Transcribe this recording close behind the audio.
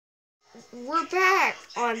we're back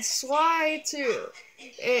on Sly 2.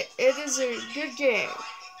 It is a good game.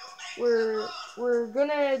 We're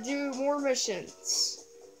gonna do more missions.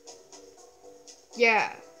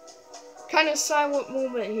 Yeah. Kind of silent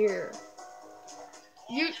moment here.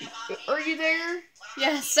 Are you there?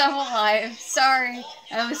 Yes, I'm alive. Sorry,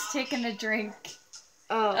 I was taking a drink.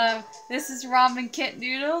 Oh. This is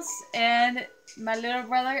RamenKitteNoodles, and my little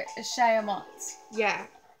brother is Shyammont. Yeah.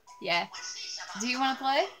 Yeah. Do you want to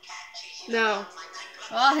play? No.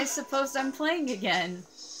 Well, I suppose I'm playing again.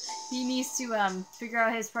 He needs to figure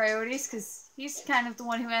out his priorities, because he's kind of the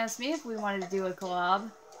one who asked me if we wanted to do a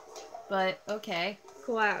collab. But, okay.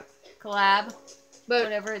 Collab. But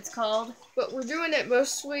whatever it's called. But we're doing it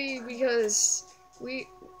mostly because we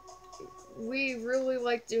really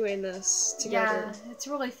like doing this together. Yeah, it's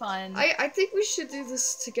really fun. I think we should do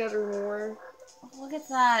this together more. Oh, look at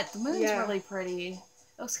that. The moon's really pretty.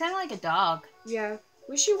 It looks kind of like a dog. Yeah.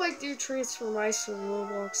 We should do Transformice for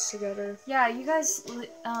Roblox together. Yeah, you guys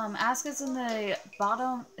ask us in the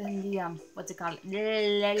bottom, in the what's it called?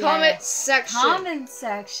 Comment section. Comment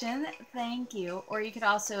section. Thank you. Or you could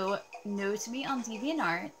also note me on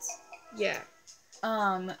DeviantArt. Yeah.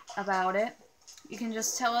 About it. You can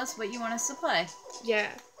just tell us what you want us to play. Yeah.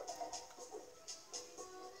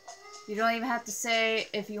 You don't even have to say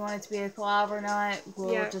if you want it to be a collab or not.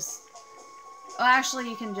 We'll just. Well, actually,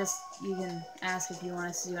 you can ask if you want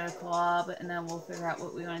us to do a collab, and then we'll figure out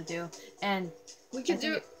what we want to do. And we could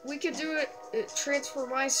do it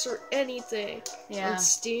Transformice or anything. Yeah. On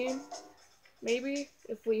Steam, maybe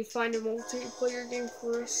if we find a multiplayer game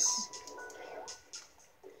for us.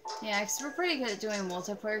 Yeah, because we're pretty good at doing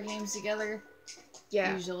multiplayer games together.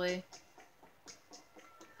 Yeah. Usually.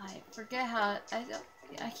 I forget how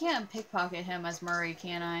I can't pickpocket him as Murray,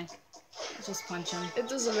 can I? I'll just punch him. It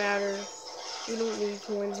doesn't matter. We don't need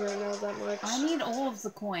coins right now that much. I need all of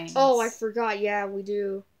the coins. Oh, I forgot. Yeah, we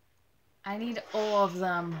do. I need all of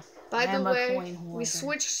them. By the way, we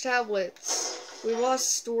switched tablets. We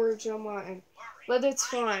lost storage on mine. But it's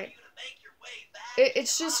fine.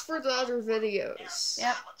 It's just for the other videos.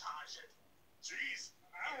 Yep.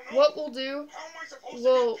 What we'll do,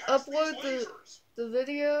 we'll upload the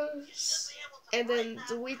videos and then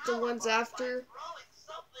delete the ones after,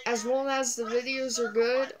 as long as the videos are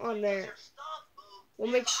good on there.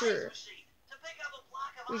 We'll make sure,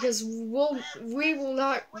 because we will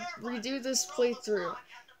not redo this playthrough.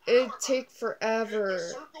 It'd take forever,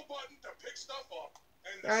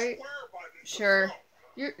 right? Sure.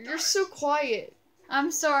 You're so quiet. I'm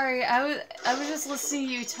sorry. I was just listening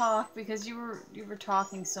to you talk because you were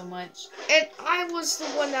talking so much. And I was the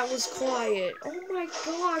one that was quiet. Oh my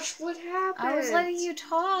gosh, what happened? I was letting you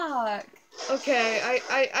talk. Okay,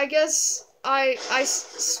 I guess I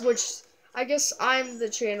switched. I guess I'm the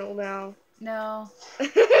channel now. No.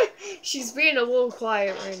 She's being a little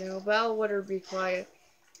quiet right now, but I'll let her be quiet.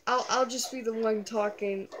 I'll just be the one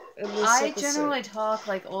talking in this episode. Generally talk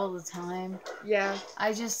like all the time. Yeah.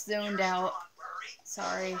 I just zoned out.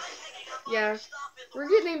 Sorry. Yeah. We're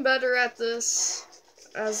getting better at this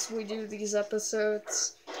as we do these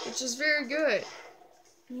episodes, which is very good.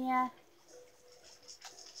 Yeah.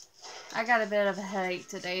 I got a bit of a headache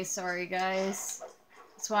today, sorry guys.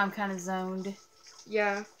 That's why I'm kind of zoned.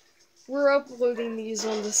 Yeah. We're uploading these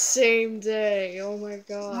on the same day. Oh my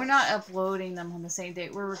god. We're not uploading them on the same day.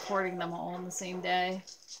 We're recording them all on the same day.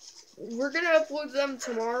 We're gonna upload them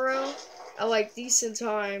tomorrow at decent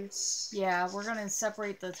times. Yeah, we're gonna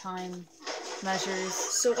separate the time measures.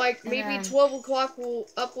 So maybe 12 o'clock we'll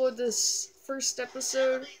upload this first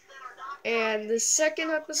episode. And the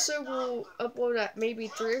second episode we'll upload at maybe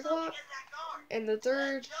 3 o'clock. And the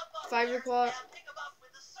third, 5 o'clock.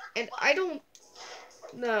 And I don't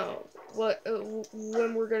know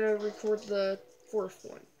when we're gonna record the fourth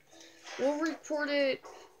one. We'll record it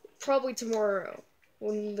probably tomorrow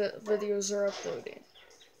when the videos are uploaded.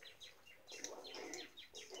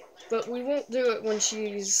 But we won't do it when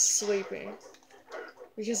she's sleeping.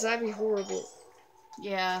 Because that'd be horrible.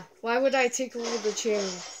 Yeah. Why would I take over the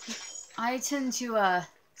channel? I tend to,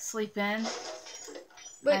 sleep in.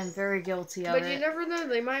 But I'm very guilty of it. But you never know,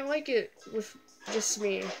 they might like it with just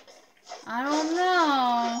me. I don't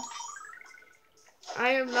know. I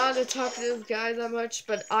am not a talkative guy that much,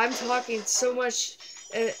 but I'm talking so much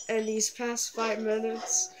in these past 5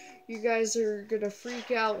 minutes. You guys are gonna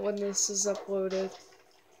freak out when this is uploaded.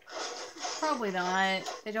 Probably not.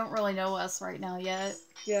 They don't really know us right now yet.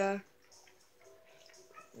 Yeah.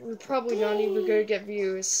 We're probably not even gonna get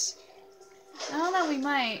views. I don't know, we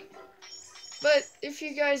might. But if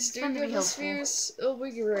you guys do get us views, it'll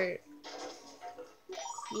be great.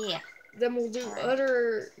 Yeah. Then we'll do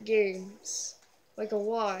other games. Like a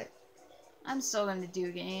lot. I'm still gonna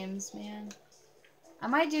do games, man. I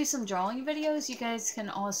might do some drawing videos. You guys can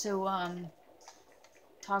also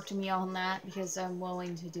talk to me on that because I'm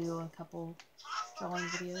willing to do a couple drawing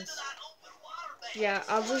videos. Yeah,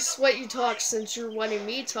 I'll just let you talk since you're letting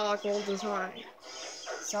me talk all the time.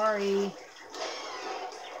 Sorry.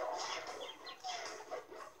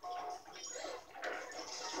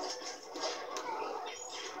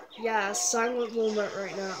 Yeah, silent moment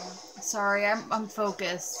right now. Sorry, I'm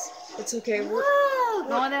focused. It's okay. We're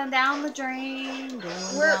going down the drain.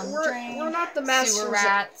 We're not the masters. Sewer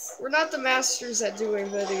rats. We're not the masters at doing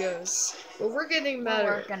videos, but we're getting better.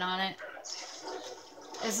 We're working on it.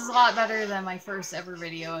 This is a lot better than my first ever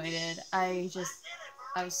video I did. I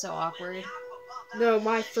was so awkward. No,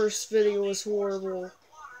 my first video was horrible.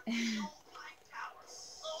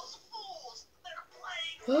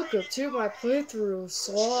 Welcome to my playthrough of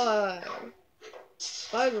Slime.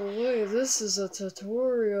 By the way, this is a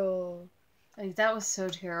tutorial. Like, that was so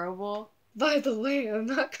terrible. By the way, I'm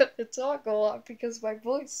not gonna talk a lot because my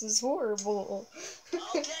voice is horrible.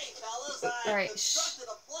 Okay, fellas, I constructed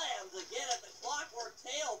a plan to get at the clockwork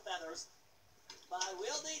tail feathers, but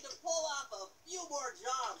we'll need to pull off a few more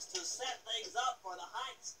jobs to set things up for the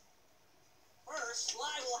heist. First,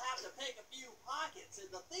 Sly will have to pick a few pockets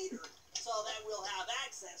in the theater so that we'll have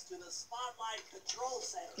access to the spotlight control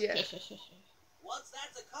center. Yeah. Once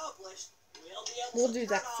that's accomplished, we'll be able to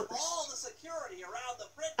turn off all the security around the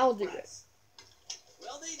printing I'll do press.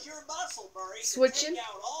 We'll need your muscle, Murray, to Switching. take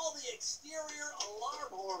out all the exterior alarm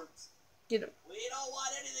horns. Get him. We don't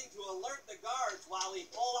want anything to alert the guards while we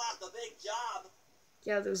pull off the big job.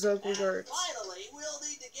 Yeah, those ugly guards. Finally, we'll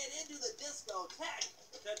need to get into the discotheque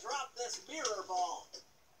to drop this mirror ball.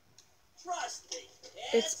 Trust me,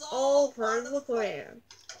 It's all part of the plan.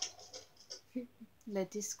 The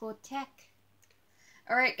discotheque.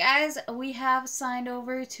 Alright, guys, we have signed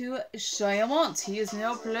over to Shyammont. He is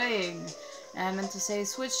now playing. I meant to say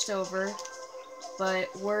switched over,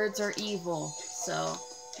 but words are evil, so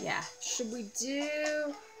yeah. Should we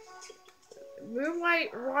do Moonlight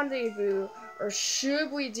Rendezvous, or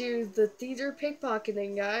should we do the theater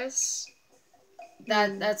pickpocketing, guys?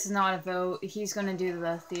 That's not a vote. He's gonna do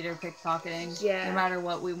the theater pickpocketing. Yeah. No matter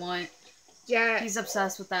what we want. Yeah. He's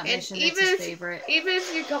obsessed with that mission. Even it's his favorite. Even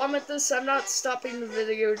if you comment this, I'm not stopping the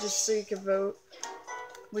video just so you can vote.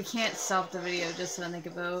 We can't stop the video just so they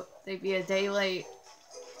can vote. They'd be a day late.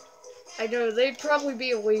 I know, they'd probably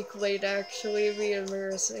be a week late, actually. It'd be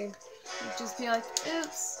embarrassing. You'd just be like,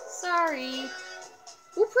 oops, sorry.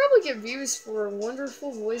 We'll probably get views for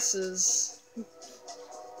wonderful voices.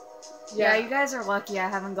 Yeah, you guys are lucky I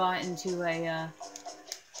haven't gotten to a,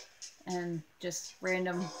 and just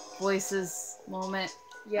random voices moment.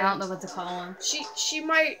 Yeah. I don't know what to call them. She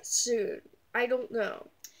might soon. I don't know.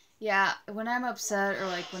 Yeah, when I'm upset or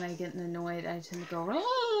like when I get annoyed, I tend to go.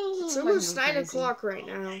 Oh, it's almost 9 o'clock right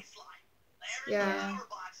now. Yeah,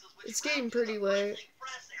 it's getting pretty late.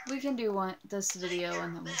 We can do this video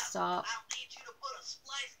and then we'll stop.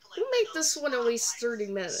 We'll make this one at least 30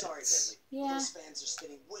 minutes. Yeah.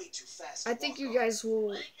 I think you guys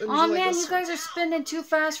will enjoy this. Oh man, you guys are spinning too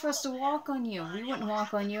fast for us to walk on you. We wouldn't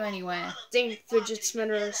walk on you anyway. Dang fidget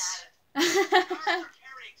spinners.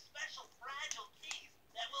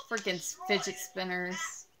 Freaking fidget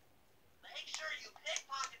spinners. Make sure you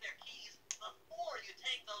pickpocket their keys before you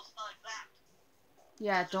take those thugs out.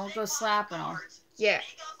 Yeah, don't go slapping them. Yeah.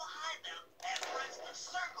 Sneak up behind them and press the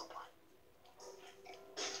circle button.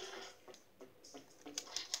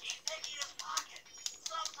 Keep picking his pocket.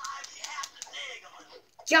 Sometimes you have to dig a little.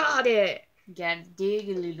 Got it. Gotta dig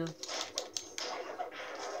a little.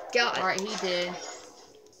 Got it. Alright, he did.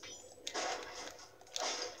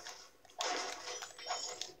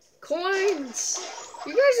 Coins!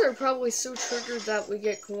 You guys are probably so triggered that we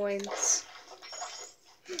get coins.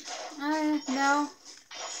 No.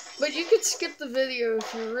 But you could skip the video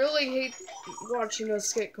if you really hate watching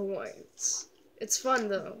us get coins. It's fun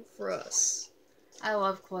though, for us. I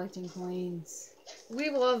love collecting coins. We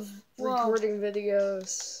love recording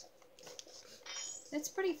videos. It's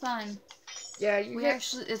pretty fun. Yeah,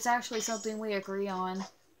 it's actually something we agree on.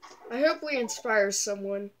 I hope we inspire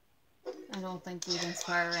someone. I don't think we'd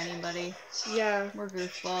inspire anybody. Yeah. We're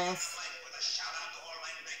goofballs.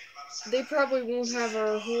 They probably won't have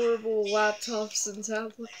our horrible laptops and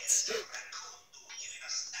tablets.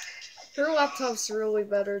 Her laptop's really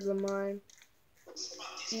better than mine.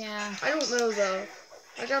 Yeah. I don't know though.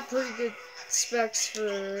 I got pretty good specs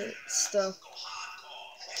for stuff.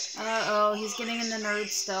 Uh-oh, he's getting in the nerd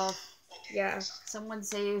stuff. Yeah. Someone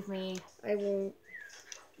save me. I won't.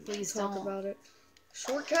 Please talk don't. about it.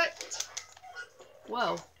 Shortcut.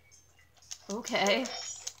 Whoa. Okay.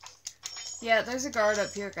 Yeah, there's a guard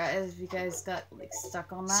up here, guys. If you guys got like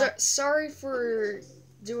stuck on that. Sorry for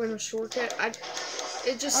doing a shortcut.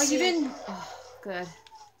 It just. Oh, you didn't. Oh, good.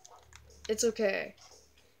 It's okay.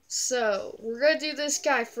 So we're gonna do this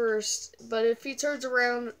guy first, but if he turns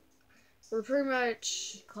around, we're pretty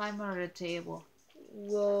much Climb under the table.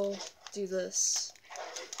 We'll do this.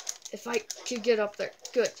 If I could get up there,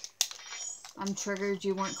 good. I'm triggered.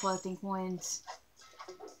 You weren't collecting coins.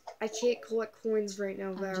 I can't collect coins right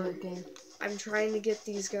now, Valerie. I'm joking. I'm trying to get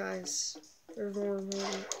these guys. They're more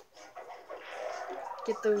important.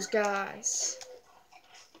 Get those guys.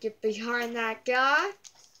 Get behind that guy.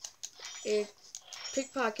 A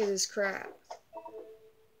pickpocket is crap.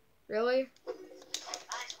 Really?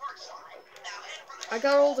 I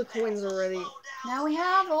got all the coins already. Now we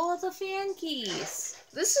have all of the fan keys.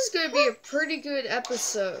 This is going to be a pretty good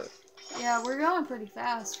episode. Yeah, we're going pretty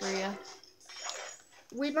fast for you.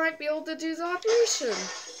 We might be able to do the operation.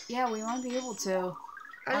 Yeah, we might be able to.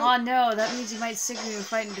 Oh no, that means you might sick me with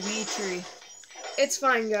fighting Dimitri. It's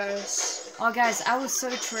fine, guys. Oh, guys, I was so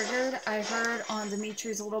triggered. I heard on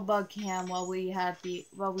Dimitri's little bug cam while we were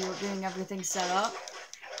getting everything set up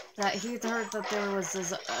that he had heard that there was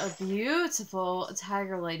a beautiful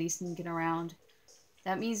tiger lady sneaking around.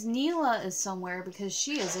 That means Neela is somewhere because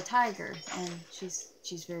she is a tiger, and she's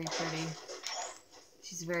very pretty.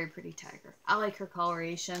 She's a very pretty tiger. I like her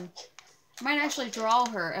coloration. I might actually draw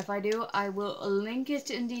her. If I do, I will link it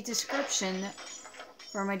in the description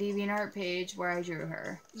for my DeviantArt page where I drew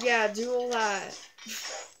her. Yeah, do all that.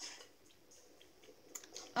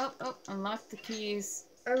 Oh, unlock the keys.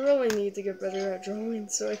 I really need to get better at drawing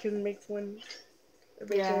so I can make an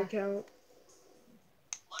account. Looks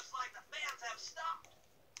like the fans have stopped.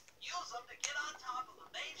 Use them to get on top of the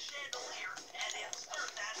main chandelier and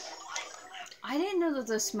insert that light in them. I didn't know that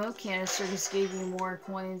the smoke canister just gave you more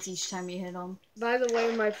coins each time you hit them. By the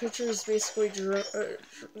way, my picture is basically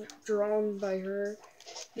drawn by her.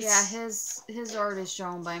 Yeah, his art is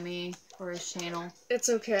drawn by me for his channel. It's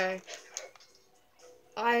okay.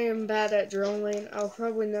 I am bad at drawing. I'll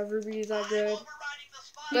probably never be that good.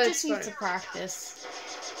 You just need to practice.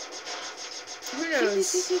 Who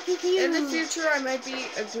knows? In the future, I might be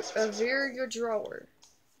a very good drawer.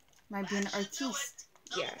 Might be an artiste.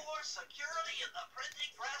 Yeah.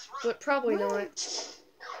 But probably not.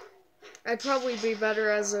 I'd probably be better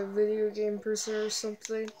as a video game person or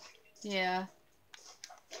something. Yeah.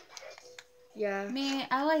 Yeah. Me,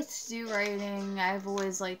 I like to do writing. I've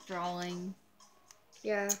always liked drawing.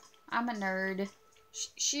 Yeah. I'm a nerd.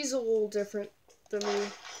 She's a little different than me.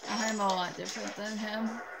 I'm a lot different than him.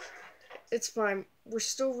 It's fine. We're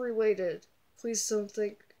still related. Please don't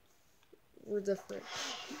think we're different.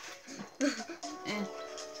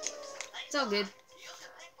 It's all good.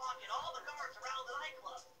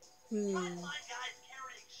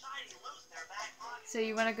 So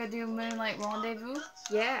you want to go do Moonlight Rendezvous?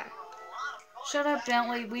 Yeah. Shut up,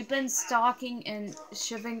 Bentley. We've been stalking and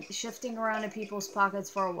shifting around in people's pockets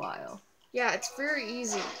for a while. Yeah, it's very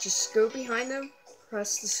easy. Just go behind them,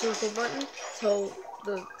 press the circle button till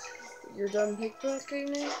you're done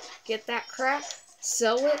pickpocketing it, get that crap,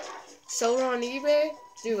 sell it on eBay,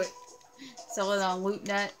 do it. Sell it on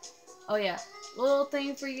LootNet. Oh yeah, little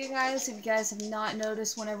thing for you guys, if you guys have not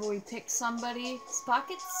noticed, whenever we pick somebody's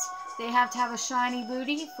pockets, they have to have a shiny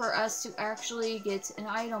booty for us to actually get an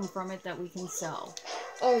item from it that we can sell.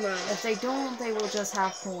 Oh no. If they don't, they will just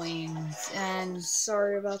have coins. And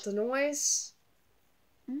sorry about the noise.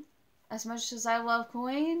 As much as I love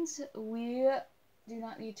coins, we do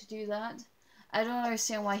not need to do that. I don't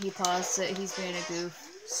understand why he paused it. He's being a goof.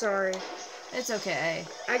 Sorry. It's okay.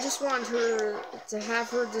 I just want her to have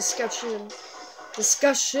her discussion. It's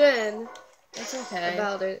okay.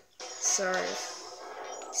 About it. Sorry,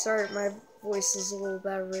 my voice is a little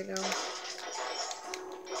bad right now.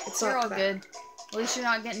 You're all good. At least you're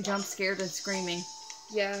not getting jump scared and screaming.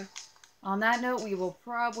 Yeah. On that note, we will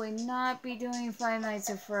probably not be doing Five Nights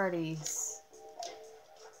at Freddy's.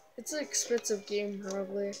 It's an expensive game,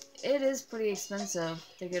 probably. It is pretty expensive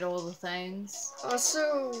to get all the things.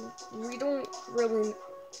 Also, we don't really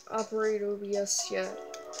operate OBS yet.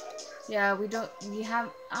 Yeah,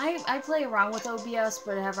 I play around with OBS,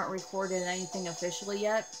 but I haven't recorded anything officially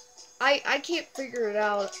yet. I can't figure it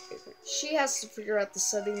out. She has to figure out the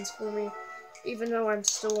settings for me. Even though I'm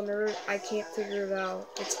still a nerd, I can't figure it out.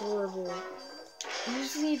 It's horrible. You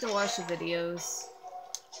just need to watch the videos.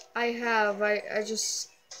 I just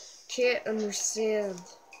can't understand.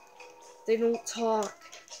 They don't talk.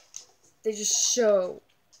 They just show.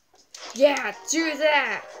 Yeah, do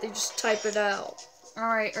that! They just type it out.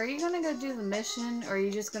 Alright, are you gonna go do the mission, or are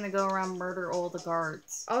you just gonna go around murder all the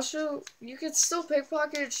guards? I'll show. You could still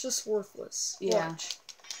pickpocket, it's just worthless. Yeah. Watch.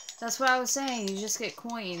 That's what I was saying, you just get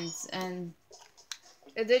coins, and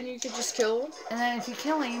then you could just kill him. And then if you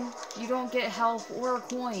kill him, you don't get health or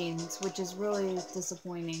coins, which is really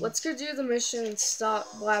disappointing. Let's go do the mission and stop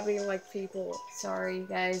blabbing like people. Sorry,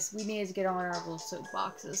 guys. We need to get on our little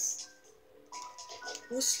soapboxes.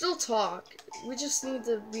 We'll still talk. We just need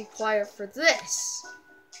to be quiet for this.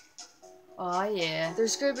 Oh, yeah.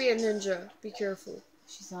 There's gonna be a ninja. Be careful.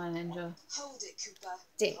 She's not a ninja. Hold it, Cooper.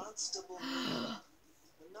 Dang. Constable.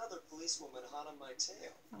 Another policewoman hot on my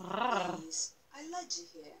tail. Please, I led you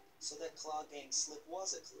here. So that Claw Gang slip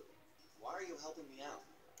was a clue. Why are you helping me out?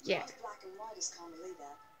 Yeah. The black and whitest can't believe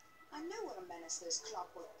that. I know what a menace those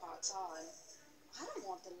clockwork parts are, and I don't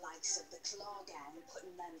want the likes of the Claw Gang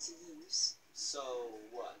putting them to use. So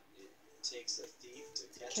what? It takes a thief to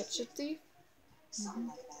Catch a thief? Something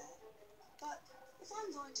like that. But if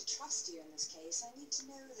I'm going to trust you in this case, I need to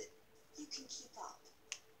know that you can keep up.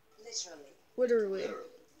 Literally. Literally.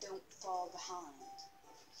 Don't fall behind.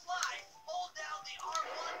 Slide, hold down the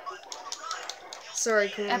R1 button to run. Sorry,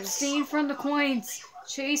 coins. Abstain from the coins!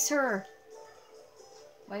 Chase her!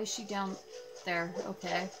 Why is she down there?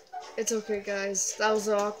 Okay. It's okay, guys. That was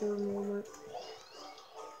an awkward moment.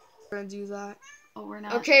 We're gonna do that. Oh, we're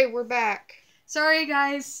not. Okay, we're back. Sorry,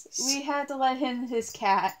 guys. We had to let in his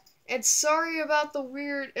cat. And sorry about the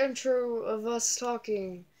weird intro of us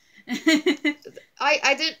talking.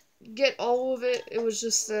 I didn't get all of it. It was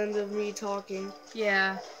just the end of me talking.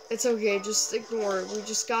 Yeah. It's okay. Just ignore it. We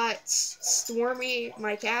just got Stormy,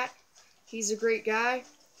 my cat. He's a great guy.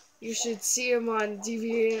 You should see him on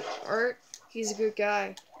DeviantArt. He's a good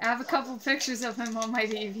guy. I have a couple pictures of him on my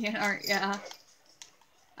DeviantArt, yeah.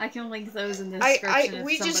 I can link those in the description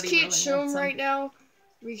we just can't show him right now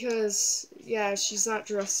because, yeah, she's not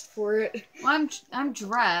dressed for it. Well, I'm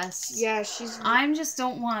dressed. Yeah, she's... I just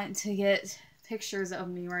don't want to get pictures of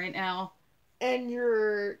me right now. And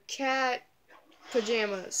your cat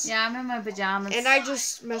pajamas. Yeah, I'm in my pajamas. And I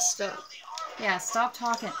just messed up. Yeah, stop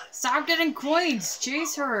talking. Stop getting coins!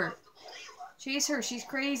 Chase her! Chase her, she's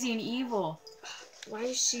crazy and evil. Why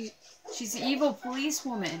is she... She's an evil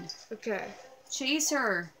policewoman. Okay. Chase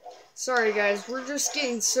her. Sorry, guys. We're just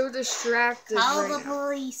getting so distracted Call right the now.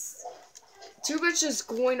 police. Too much is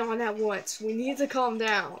going on at once. We need to calm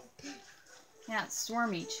down. Yeah,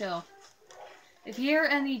 Stormy, chill. If you hear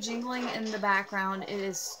any jingling in the background, it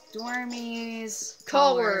is Stormy's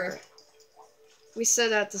collar. We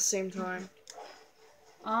said that at the same time.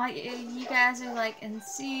 You guys are like in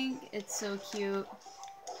sync. It's so cute.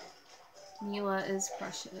 Mila is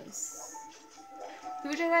precious.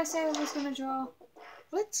 Who did I say I was gonna draw?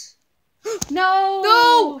 What? No!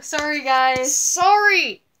 No! Sorry, guys.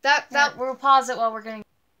 Sorry! We'll pause it while we're getting...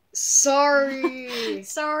 Sorry.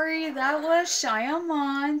 Sorry, that was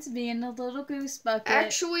Shyammont being a little goose bucket.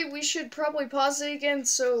 Actually, we should probably pause it again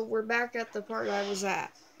so we're back at the part I was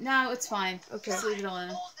at. No, it's fine. Okay. Just leave it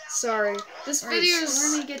alone. Sorry. This Alright, video's...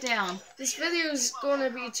 Stormy, get down. This video's gonna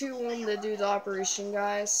be too long to do the operation,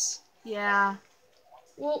 guys. Yeah.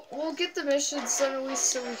 We'll get the missions done at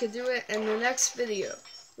least so we can do it in the next video,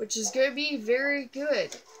 which is gonna be very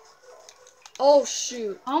good. Oh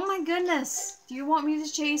shoot. Oh my goodness. Do you want me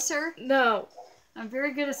to chase her? No. I'm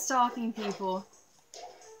very good at stalking people.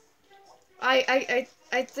 I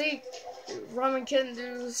think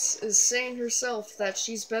RamenKitteNoodles is saying herself that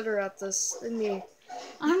she's better at this than me.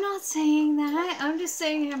 I'm not saying that. I'm just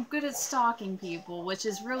saying I'm good at stalking people, which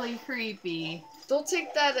is really creepy. Don't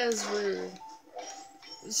take that as rude.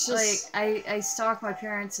 It's just... Like, I stalk my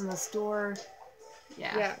parents in the store.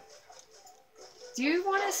 Yeah. Do you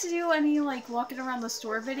want us to do any, like, walking around the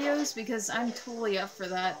store videos? Because I'm totally up for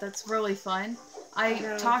that. That's really fun. I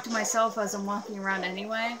talk to myself as I'm walking around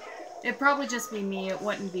anyway. It'd probably just be me. It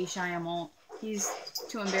wouldn't be Shyammont. He's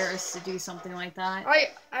too embarrassed to do something like that.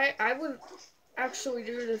 I would actually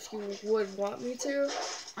do it if you would want me to.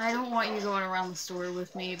 I don't want you going around the store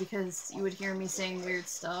with me because you would hear me saying weird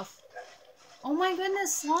stuff. Oh my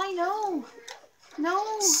goodness, Sly, no!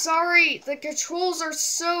 No! Sorry, the controls are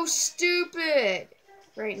so stupid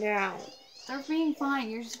right now. They're being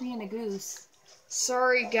fine, you're just being a goose.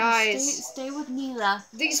 Sorry, guys. Stay with Mila.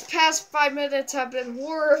 These past 5 minutes have been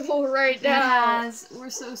horrible right now. It has.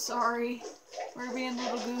 We're so sorry. We're being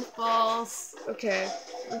little goofballs. Okay.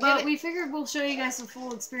 But we figured we'll show you guys the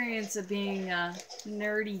full experience of being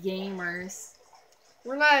nerdy gamers.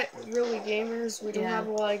 We're not really gamers. We don't have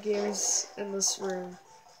a lot of games in this room.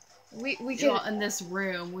 We can in this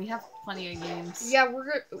room. We have plenty of games. Yeah,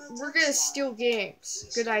 we're gonna steal games.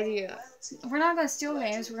 Good idea. We're not gonna steal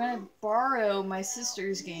games. We're gonna borrow my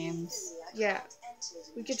sister's games. Yeah.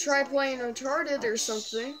 We could try playing Uncharted or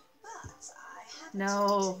something.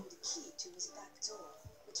 No.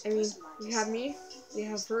 I mean, we have me, we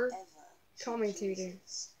have her commentating.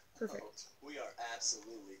 Perfect. We are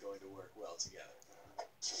absolutely going to work well together.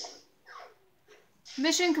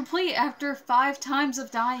 Mission complete after 5 times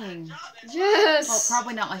of dying. Yes! Well,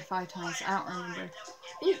 probably not like 5 times. I don't remember.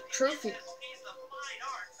 Ooh, trophy.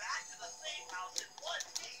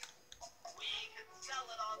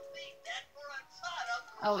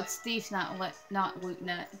 Oh, it's Thief, not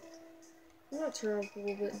LootNet. I'm gonna turn up a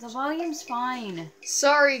little bit. The volume's fine.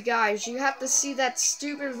 Sorry, guys. You have to see that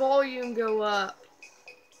stupid volume go up.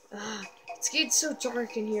 It's getting so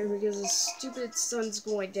dark in here because the stupid sun's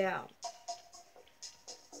going down.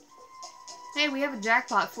 Hey, we have a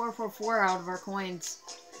jackpot, 444 out of our coins.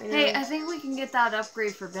 Hey, I think we can get that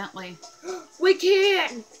upgrade for Bentley. We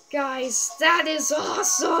can! Guys, that is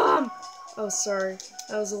awesome! Oh, sorry.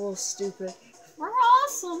 That was a little stupid. We're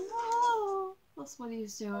awesome! Oh, that's what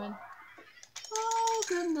he's doing. Oh,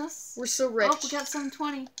 goodness. We're so rich. Oh, we got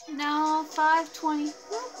 720. Now, 520.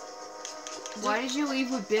 Why did you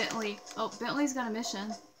leave with Bentley? Oh, Bentley's got a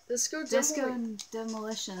mission. Disco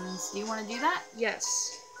Demolitions. Do you want to do that?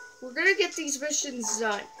 Yes. We're gonna get these missions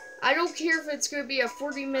done. I don't care if it's gonna be a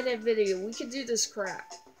 40-minute video. We can do this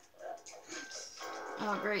crap.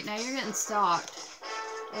 Oh, great. Now you're getting stalked.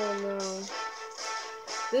 Oh, no.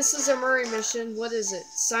 This is a Murray mission. What is it?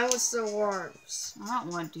 Silence the alarms. I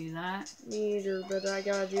don't want to do that. Me either, but I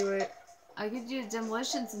gotta do it. I could do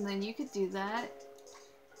demolitions and then you could do that.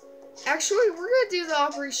 Actually, we're gonna do the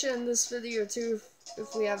operation in this video too,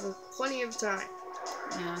 if we have plenty of time.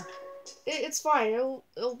 Yeah. It's fine.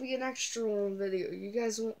 It'll be an extra long video. You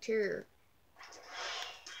guys won't care.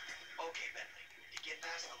 Okay, Bentley. To get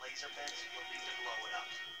past the laser fence, you'll need to blow it up.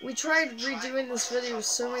 We tried redoing this video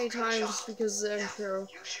so many times because of the intro. Use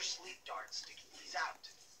your sleep darts to keep these out.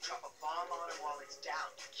 Drop a bomb on it while it's down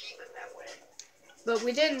to keep it that way. But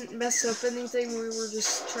we didn't mess up anything. We were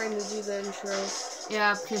just trying to do the intro.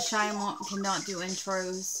 Yeah, because Shyammont cannot do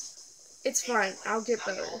intros. It's fine. I'll get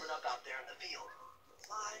better.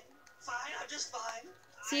 Fine, I'm just fine.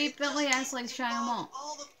 See, Bentley acts like Shyammont.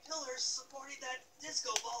 All the pillars supporting that disco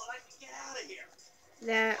ball and I can get out of here.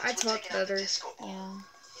 Nah, I talk better. Yeah.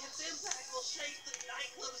 Its impact will shake the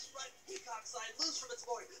nightclub's front peacock sign loose from its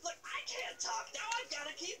mooring. Look, I can't talk now. I've got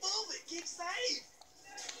to keep moving. Keep safe.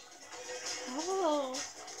 Oh.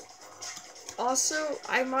 Also,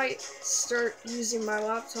 I might start using my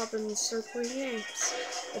laptop and start playing games.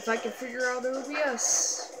 If I can figure out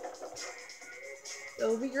OBS.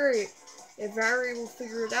 It'll be great. If Valerie will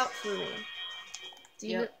figure it out for me. Do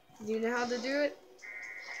you know how to do it?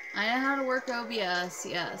 I know how to work OBS,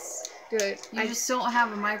 yes. Good. You just don't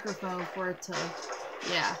have a microphone for it to...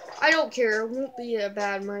 Yeah. I don't care. It won't be a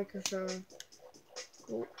bad microphone.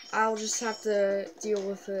 I'll just have to deal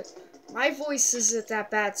with it. My voice isn't that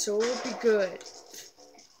bad, so it'll be good.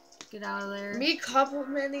 Get out of there. Me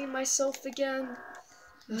complimenting myself again?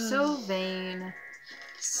 You're so vain.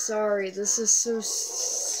 Sorry, this is so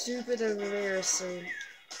stupid and embarrassing.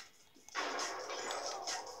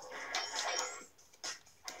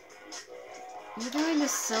 You're doing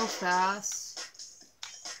this so fast.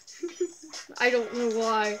 I don't know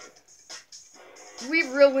why. We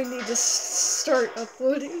really need to start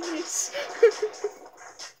uploading these.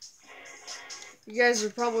 You guys are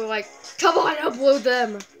probably like, come on, upload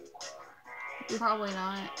them! Probably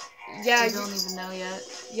not. Yeah, They don't even know yet.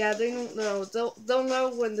 Yeah, they don't know. They'll know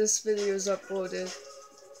when this video is uploaded.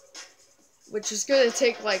 Which is gonna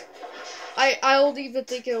take like... I don't even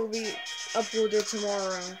think it'll be uploaded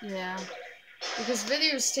tomorrow. Yeah. Because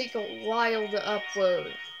videos take a while to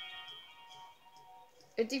upload.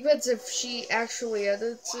 It depends if she actually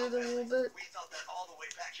edits it a little bit. We felt that all the way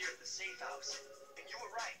back here at the safe house. And you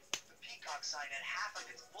were right. The peacock sign had half of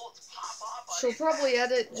its bullets pop off on She'll probably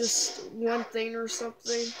edit just one thing or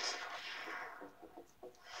something.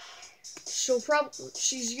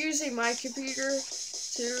 She's using my computer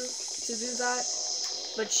to do that.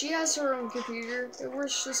 But she has her own computer. It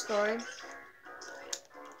works just fine.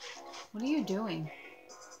 What are you doing?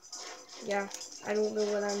 Yeah, I don't know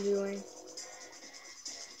what I'm doing.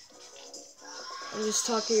 I'm just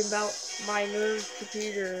talking about my nerd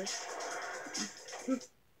computer.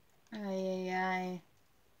 Ay.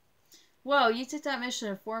 Whoa, you did that mission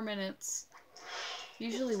in 4 minutes.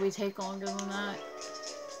 Usually we take longer than that.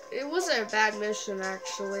 It wasn't a bad mission,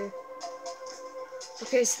 actually.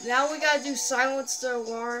 Okay, so now we gotta do silence the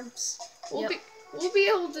alarms. we'll be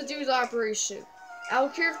able to do the operation. I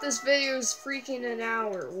don't care if this video is freaking an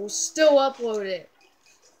hour. We'll still upload it.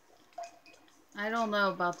 I don't know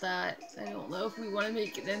about that. I don't know if we want to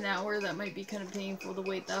make it an hour. That might be kind of painful to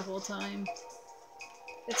wait that whole time.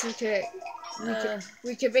 It's okay.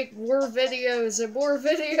 We can make more videos and more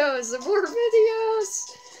videos and more videos.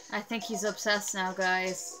 I think he's obsessed now,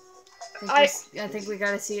 guys. I think we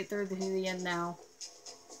gotta see it through to the end now.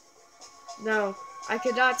 No, I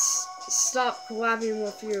cannot stop collabing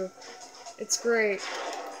with you. It's great.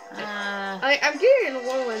 I'm getting a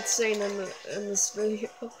little insane in this video.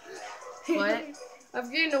 What?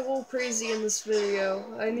 I'm getting a little crazy in this video.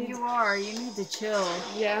 You are. You need to chill.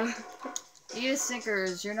 Yeah. Eat a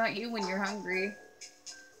Snickers. You're not you when you're hungry.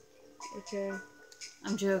 Okay.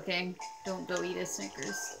 I'm joking. Don't go eat a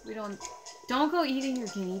Snickers. Don't go eating your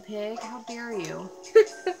guinea pig. How dare you?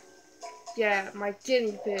 Yeah, my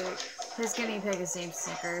guinea pig. His guinea pig is named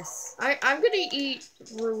Snickers. I'm gonna eat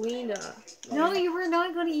Rowena. No, you were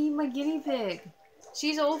not gonna eat my guinea pig.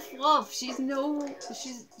 She's all fluff. She's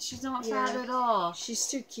not fat at all. She's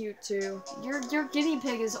too cute too. Your guinea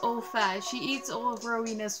pig is all fat. She eats all of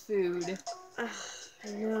Rowena's food. I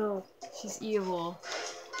know. She's evil.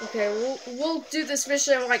 Okay, we'll do this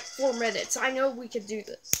mission in like 4 minutes. I know we can do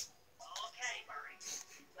this. Okay, Murray.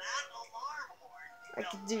 That alarm horn. I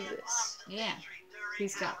can do this. Yeah,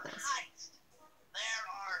 he's got this. There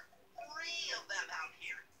are 3 of them out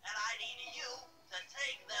here, and I need you to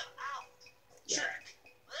take them out. Yeah.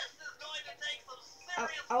 This is going to take some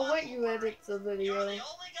serious I'll let you edit the video You're the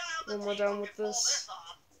only guy on the when we're team done who with can pull this.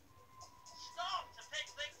 off. Stop to pick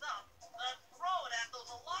things up, then throw it at those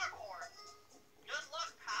alarm horns. Good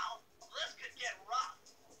luck, pal. This could get rough.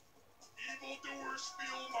 Evildoers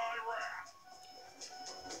feel my wrath.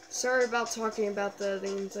 Sorry about talking about the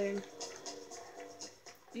editing thing.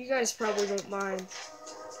 You guys probably don't mind.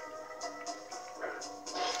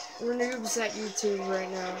 We're noobs at YouTube right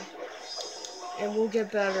now. And we'll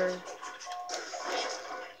get better.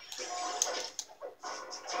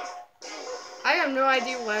 I have no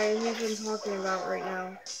idea what I'm even talking about right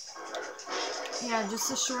now. Yeah, just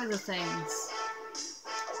destroy the things.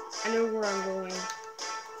 I know where I'm going.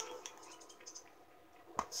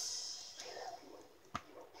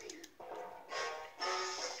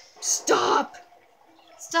 Stop!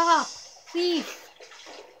 Stop! Please!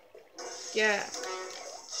 Yeah.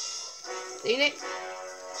 Dang it!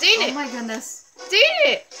 Dang it! Oh my goodness.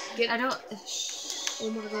 Dang it! I don't... Oh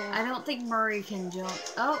my god. I don't think Murray can jump.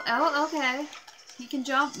 Oh, okay. He can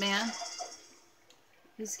jump, man.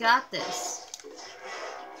 He's got this.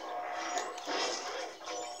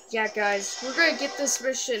 Yeah, guys, we're gonna get this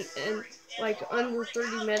mission in like under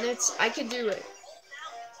 30 minutes. I can do it.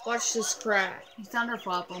 Watch this crack. You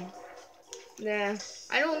thunderflop him. Nah,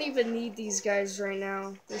 I don't even need these guys right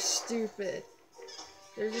now. They're stupid.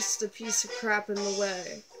 They're just a piece of crap in the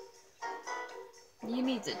way. You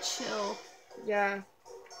need to chill. Yeah.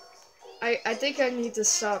 I think I need to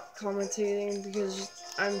stop commentating because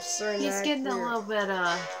I'm starting to He's getting a little bit,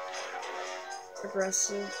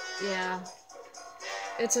 aggressive. Yeah.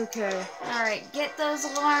 It's okay. Alright, get those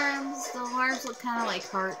alarms. The alarms look kind of like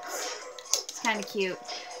hearts. It's kind of cute.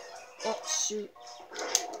 Oh, shoot.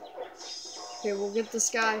 Okay, we'll get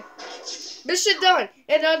this guy. Mission done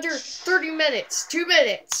in under 30 minutes. 2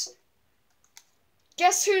 minutes.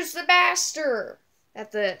 Guess who's the master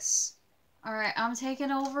at this? Alright, I'm taking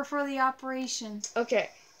over for the operation. Okay.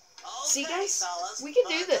 See, guys? Fellas, We can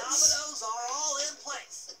do the this. dominoes are all in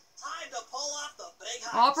place. Time to pull off the big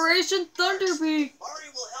heights. Operation Thunderbeak! Murray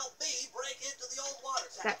will help me break into the old water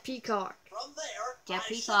tank. That peacock. From there, Get I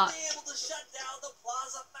peacock. should be able to shut down the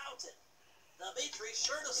Plaza Fountain. Dimitri's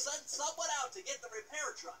sure to send someone out to get the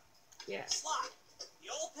repair truck. Yeah. Sly,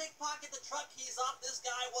 you'll pickpocket the truck keys off this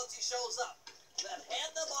guy once he shows up. Then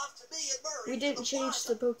hand them off to me and Murray. We didn't change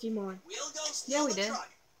the Pokemon. We'll go steal we the did. truck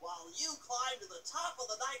while you climb to the top of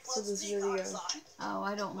the For nightclub's this peacock video. side. Oh,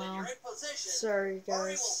 I don't When know. you're in position, Sorry, Murray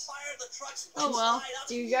will guys. fire the truck's Oh, well. slide up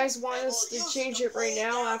Do to you guys want and us we'll to use change to it right pull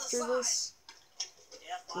now down the after side. this?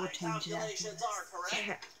 If We'll my change it after calculations this. are correct,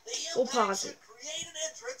 Yeah. the We'll impact pause should it. create an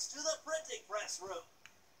entrance to the printing press room.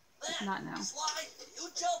 Then, Not now. Slide, you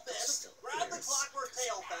jump in, Still grab the is. clockwork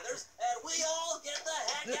tail feathers, and we all get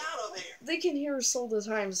the heck out of here. They can hear us all the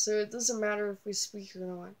time, so it doesn't matter if we speak or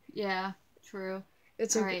not. Yeah, true.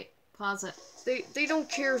 It's okay. Alright, pause it. They don't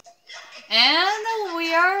care. And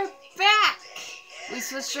we are back! We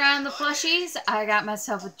switched around the plushies. I got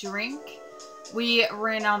myself a drink. We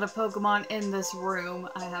ran out of Pokemon in this room.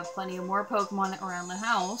 I have plenty of more Pokemon around the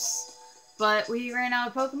house. But we ran out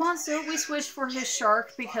of Pokemon, so we switched for his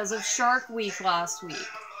Shark because of Shark Week last week.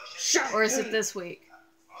 Shark Or is it Week. this week?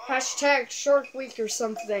 Hashtag Shark Week or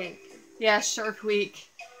something. Yeah, Shark Week.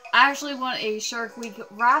 I actually want a Shark Week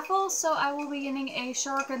raffle, so I will be getting a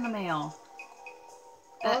shark in the mail.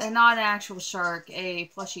 Awesome. Not an actual shark,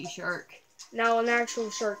 a plushie shark. Now an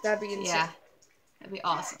actual shark, that'd be insane. Yeah, that'd be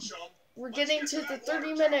awesome. We're getting to the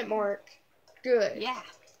 30-minute mark. Good. Yeah.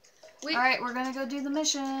 Alright, we're gonna go do the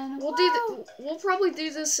mission. We'll probably do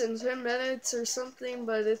this in 10 minutes or something,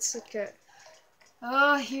 but it's okay.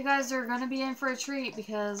 Oh, you guys are gonna be in for a treat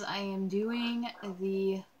because I am doing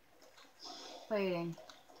the fighting.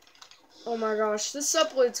 Oh my gosh, this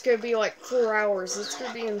upload's gonna be like 4 hours. It's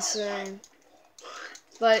gonna be insane.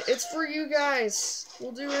 But it's for you guys.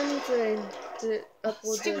 We'll do anything to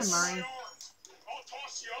upload Stupid this. Murray. I'll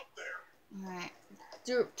toss you up there. Alright.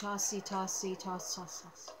 Do it. Tossy, tossy, toss, toss,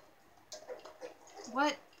 toss.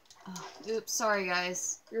 What? Oh, oops, sorry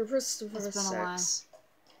guys. You're supposed to It's been a while. It's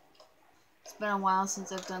been a while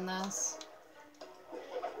since I've done this.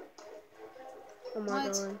 Oh my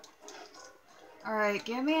god. Alright,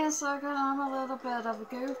 give me a second. I'm a little bit of a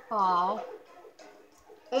goofball.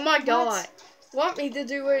 Oh my god. Want me to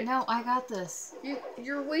do it? No, I got this.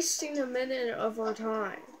 You're wasting a minute of our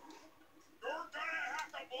time. You're gonna have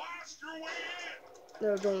to blast your way in.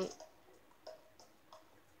 No, don't.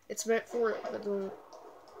 It's meant for it, but don't.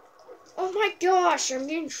 Oh my gosh, I'm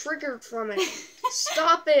getting triggered from it.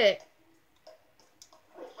 Stop it.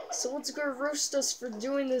 Someone's gonna roast us for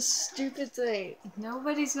doing this stupid thing.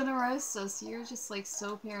 Nobody's gonna roast us. You're just like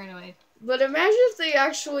so paranoid. But imagine if they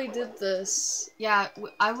actually did this. Yeah,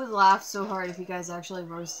 I would laugh so hard if you guys actually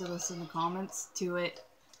roasted us in the comments. Do it.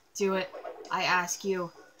 Do it. I ask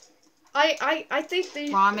you. I think they...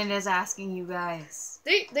 Ramen is asking you guys.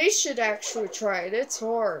 They should actually try it. It's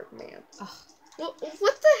hard, man. Ugh. What the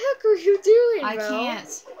heck are you doing, I Mel?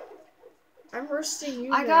 can't. I'm roasting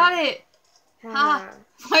you I now. got it. Ha.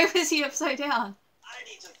 Why was he upside down? I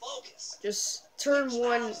need to focus. Just turn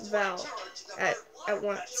one valve at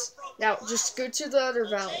once. Now, just go to the other To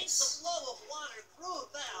change the valves. flow of water through a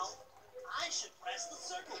valve, I should press the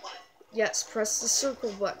circle button. Yes, press the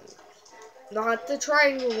circle button. Not the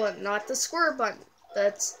triangle button, not the square button.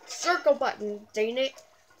 That's circle button, dang it.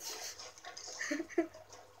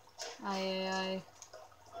 I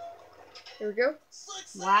Here we go.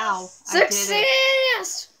 Success! Wow. I did it.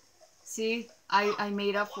 Success! See? I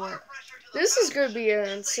made up for it. This is gonna be an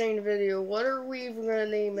insane video. What are we even gonna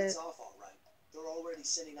name it? It's off all right. They're already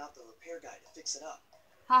sending out the repair guy to fix it up.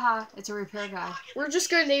 Haha, it's a repair guy. We're just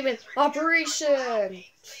gonna name it Operation!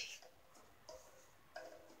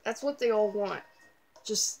 That's what they all want.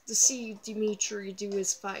 Just to see Dimitri do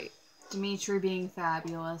his fight. Dimitri being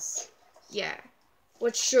fabulous. Yeah.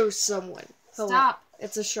 Let's show someone. Hello. Stop.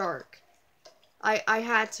 It's a shark. I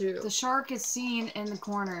had to. The shark is seen in the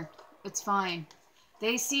corner. It's fine.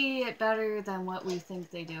 They see it better than what we think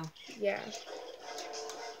they do. Yeah.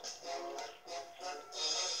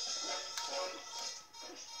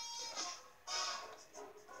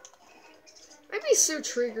 I'd be so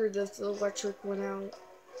triggered if the electric went out.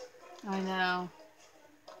 I know.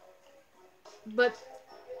 But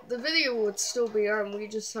the video would still be on. We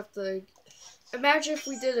just have to... Imagine if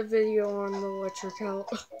we did a video on the electric out.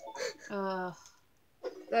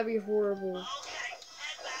 That'd be horrible. Okay,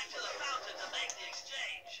 head back to the fountain to make the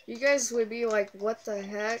exchange. You guys would be like, what the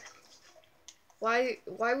heck? Why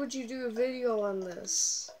would you do a video on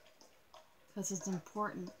this? Because it's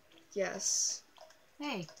important. Yes.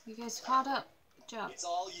 Hey, you guys caught up. Good job. It's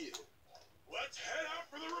all you. Let's head out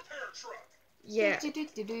for the repair truck. Yeah.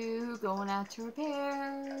 Going out to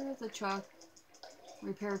repair the truck.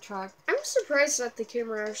 Repair truck. I'm surprised that the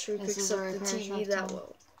camera actually This picks is a up the repair TV truck that too.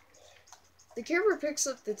 well. The camera picks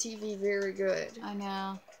up the TV very good. I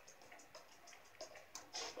know.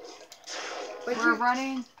 Like We're you,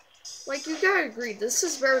 running. like you gotta agree, this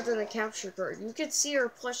is better than a capture card. You can see our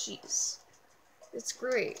plushies. It's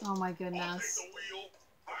great. Oh my I'll take goodness. the wheel.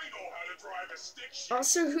 I know how to drive a stick shift.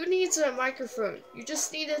 Also, who needs a microphone? You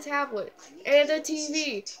just need a tablet, and a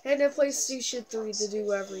TV, and a PlayStation 3 to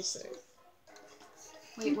do everything.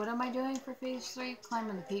 Wait, what am I doing for phase 3?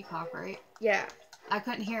 Climbing the peacock, right? Yeah, I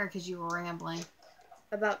couldn't hear because you were rambling.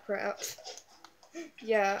 about crap.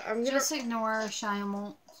 Yeah, I'm gonna... Just ignore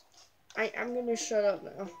Shyammont. I'm gonna shut up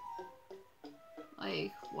now.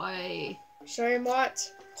 Like, why?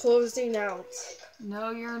 Shyammont, closing out.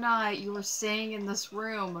 No, you're not. You were staying in this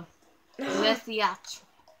room. With the act.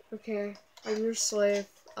 Okay, I'm your slave.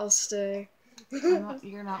 I'll stay.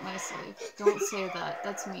 You're not my slave. Don't say that.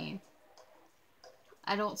 That's mean.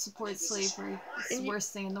 I don't support slavery. It's the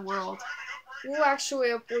worst thing in the world. We'll actually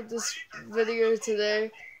upload this video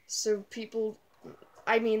today, so people,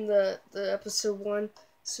 I mean the episode 1,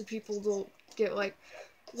 so people don't get like,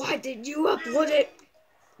 Why did you upload it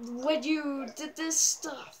when you did this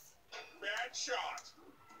stuff? Bad shot.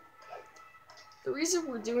 The reason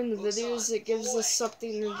we're doing the videos is it gives us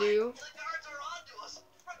something to do.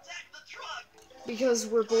 Because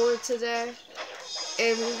we're bored today.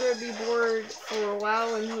 And we're going to be bored for a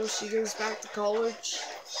while until she goes back to college.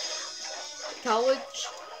 College?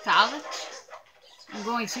 College? I'm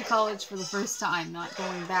going to college for the first time, not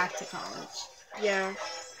going back to college. Yeah.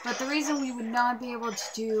 But the reason we would not be able to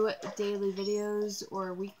do daily videos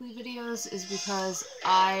or weekly videos is because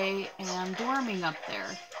I am dorming up there.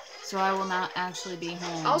 So I will not actually be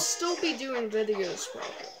home. I'll still be doing videos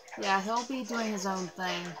probably. Yeah, he'll be doing his own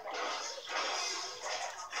thing.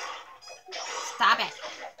 Stop it!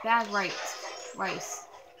 Bad rice. Rice.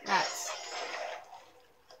 Rats.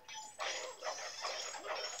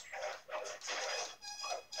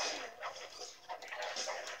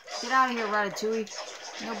 Get out of here, Ratatouille.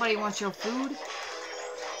 Nobody wants your food.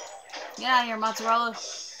 Get out of here, mozzarella.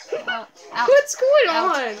 Out. What's going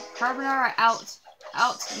Out. on? Carbonara, out.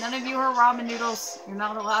 Out. None of you are ramen noodles. You're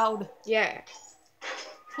not allowed. Yeah.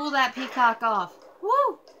 Pull that peacock off.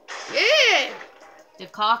 Woo! Yeah! The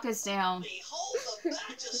cock is down. Behold the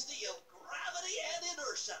majesty of gravity and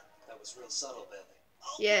inertia. That was real subtle, Bailey.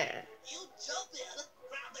 Yeah. You jump in,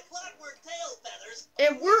 grab the clockwork tail feathers.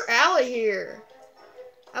 And we're out of here.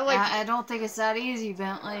 I don't think it's that easy,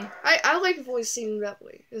 Bentley. I like voicing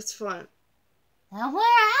Bentley. It's fun. Now we're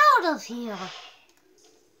out of here.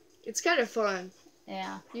 It's kind of fun.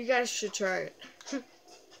 Yeah. You guys should try it. God!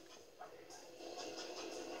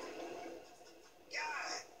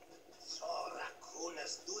 So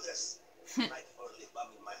raccoons do this. Rightfully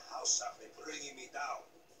bumming my house up and bringing me down.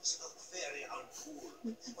 So very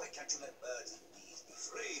uncool. Why can't you let birds and bees be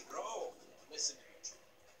free, bro? Listen, Dimitri,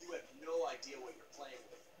 you have no idea what you're playing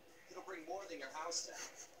with. It'll bring more than your house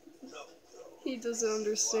down. No, bro. He doesn't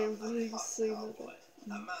understand what he's saying. A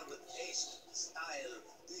man with taste, style,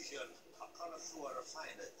 vision, a connoisseur of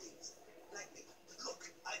finer things. Like me. Look,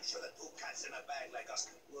 I'm sure that two cats in a bag like us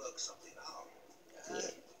can work something out.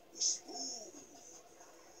 Smooth.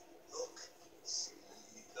 Look. See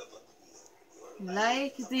the money.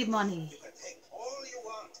 Like the money. You can take all you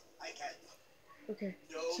want. I can. Okay.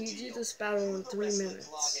 No So you do deal. this battle in The 3 rest of the minutes.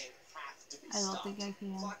 clogging have to be I don't stopped. think I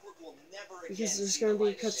can. Clockwork will never Because again there's see going the to be a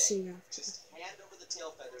light of day. cutscene after. Just hand over the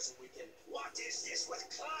tail feathers and we can. What is this with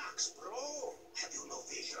clocks, bro? Have you no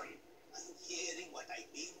vision? Are you hearing what I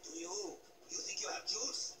mean to you? You think you have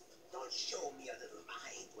juice? Don't show me a little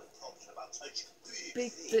mind when talking about such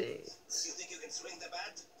Big things. things. You think you can swing the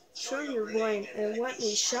bat? Show your bling and let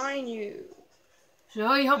me shine you.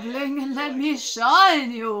 Show your bling and let me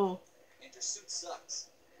shine you. And your suit sucks.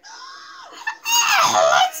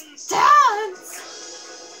 Let's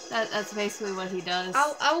dance. That's basically what he does.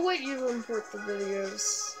 I'll let you import the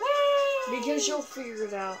videos. Because you'll figure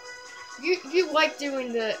it out. You like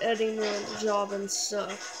doing the editing job and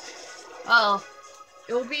stuff. Uh-oh.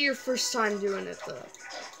 It'll be your first time doing it though.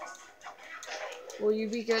 Will you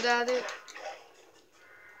be good at it?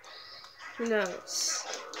 Who knows?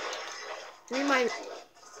 We might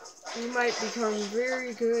become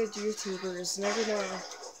very good YouTubers, never know.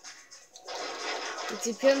 It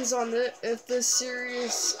depends on if this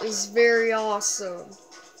series is very awesome.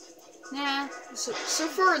 Nah. So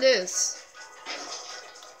far it is.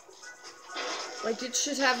 Like, it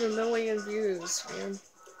should have 1 million views, man.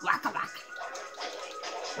 Waka waka.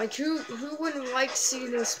 Like, who wouldn't like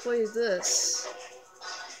seeing us play this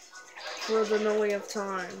for the millionth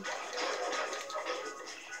time?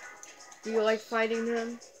 Do you like fighting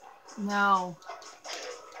him? No.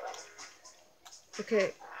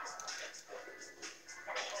 Okay.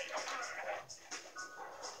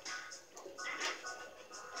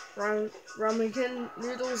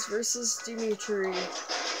 RamenKitteNoodles versus Dimitri.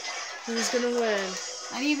 Who's gonna win?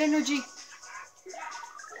 I need energy.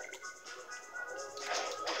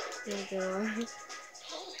 Oh god.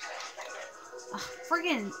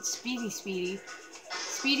 Friggin' Speedy.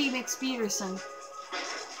 Speedy McSpeederson.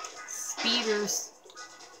 Speeders.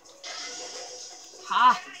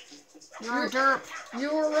 Ha! You're a derp.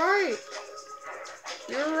 You were right.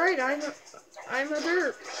 You're right. I'm a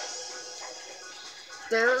derp.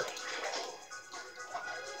 Derp.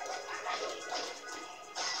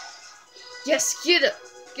 Yes, get it.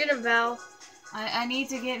 Get him, Val. I need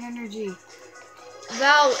to get energy.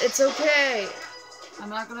 Val, it's okay. I'm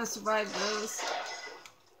not gonna survive those.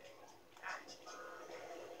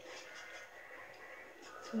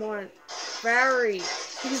 Come on. Barry.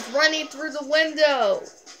 He's running through the window.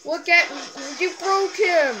 Look at you broke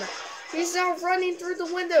him. He's now running through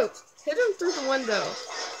the window. Hit him through the window.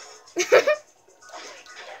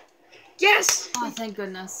 Yes! Oh, thank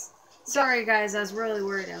goodness. Sorry, guys. I was really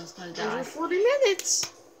worried I was gonna die. Under 40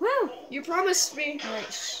 minutes. Woo! You promised me.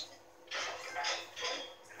 Alright, shh.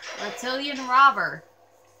 Reptilian robber.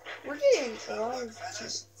 We're getting a lot of...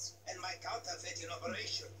 And my counterfeit in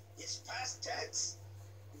operation. It's past tense.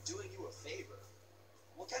 I'm doing you a favor.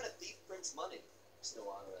 What kind of thief prints money? There's no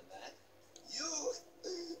honor in that. You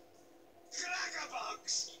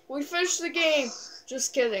crackerbox. We finished the game.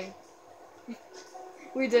 Just kidding.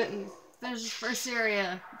 We didn't. Finished the first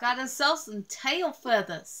area. Got himself some tail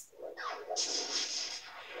feathers.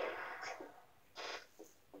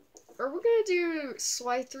 Are we gonna do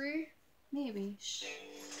Sly 3? Maybe. Shh.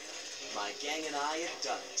 My gang and I had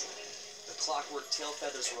done it. The clockwork tail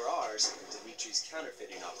feathers were ours, and Dimitri's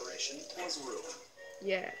counterfeiting operation was ruined.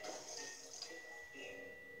 Yeah.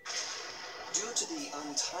 Due to the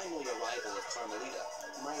untimely arrival of Carmelita,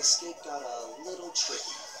 my escape got a little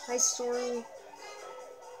tricky. Hi, Story.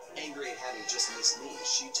 Angry at having just missed me,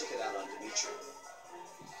 she took it out on Dimitri,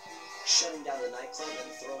 shutting down the nightclub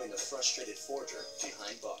and throwing the frustrated forger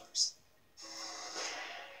behind bars.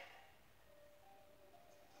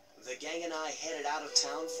 The gang and I headed out of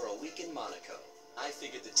town for a week in Monaco. I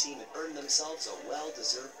figured the team had earned themselves a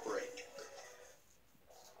well-deserved break.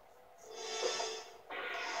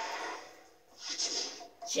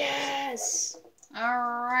 Yes!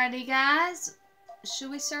 Alrighty, guys.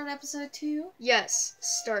 Should we start episode 2? Yes,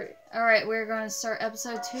 start it. Alright, we're going to start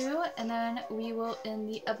episode 2, and then we will end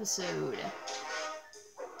the episode.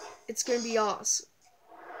 It's gonna be awesome.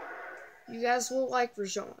 You guys will like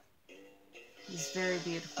Rajan. He's very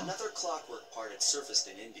beautiful. Another clockwork part had surfaced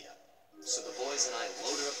in India, so the boys and I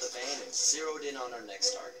loaded up the van and zeroed in on our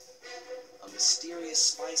next target, a mysterious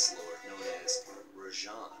spice lord known as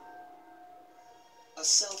Rajan. A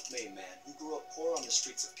self-made man who grew up poor on the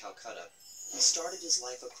streets of Calcutta, he started his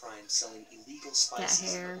life of crime selling illegal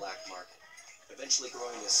spices in the black market, eventually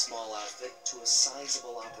growing his small outfit to a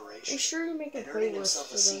sizable operation, Make sure to make a and earning playlist himself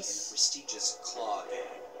for a seat in the this. prestigious Claw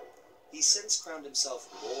Gang. He's since crowned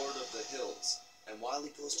himself Lord of the Hills, and while he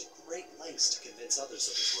goes to great lengths to convince others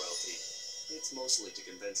of his royalty, it's mostly to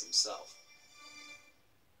convince himself.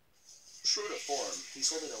 True to form, he's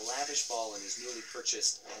holding a lavish ball in his newly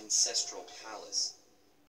purchased ancestral palace.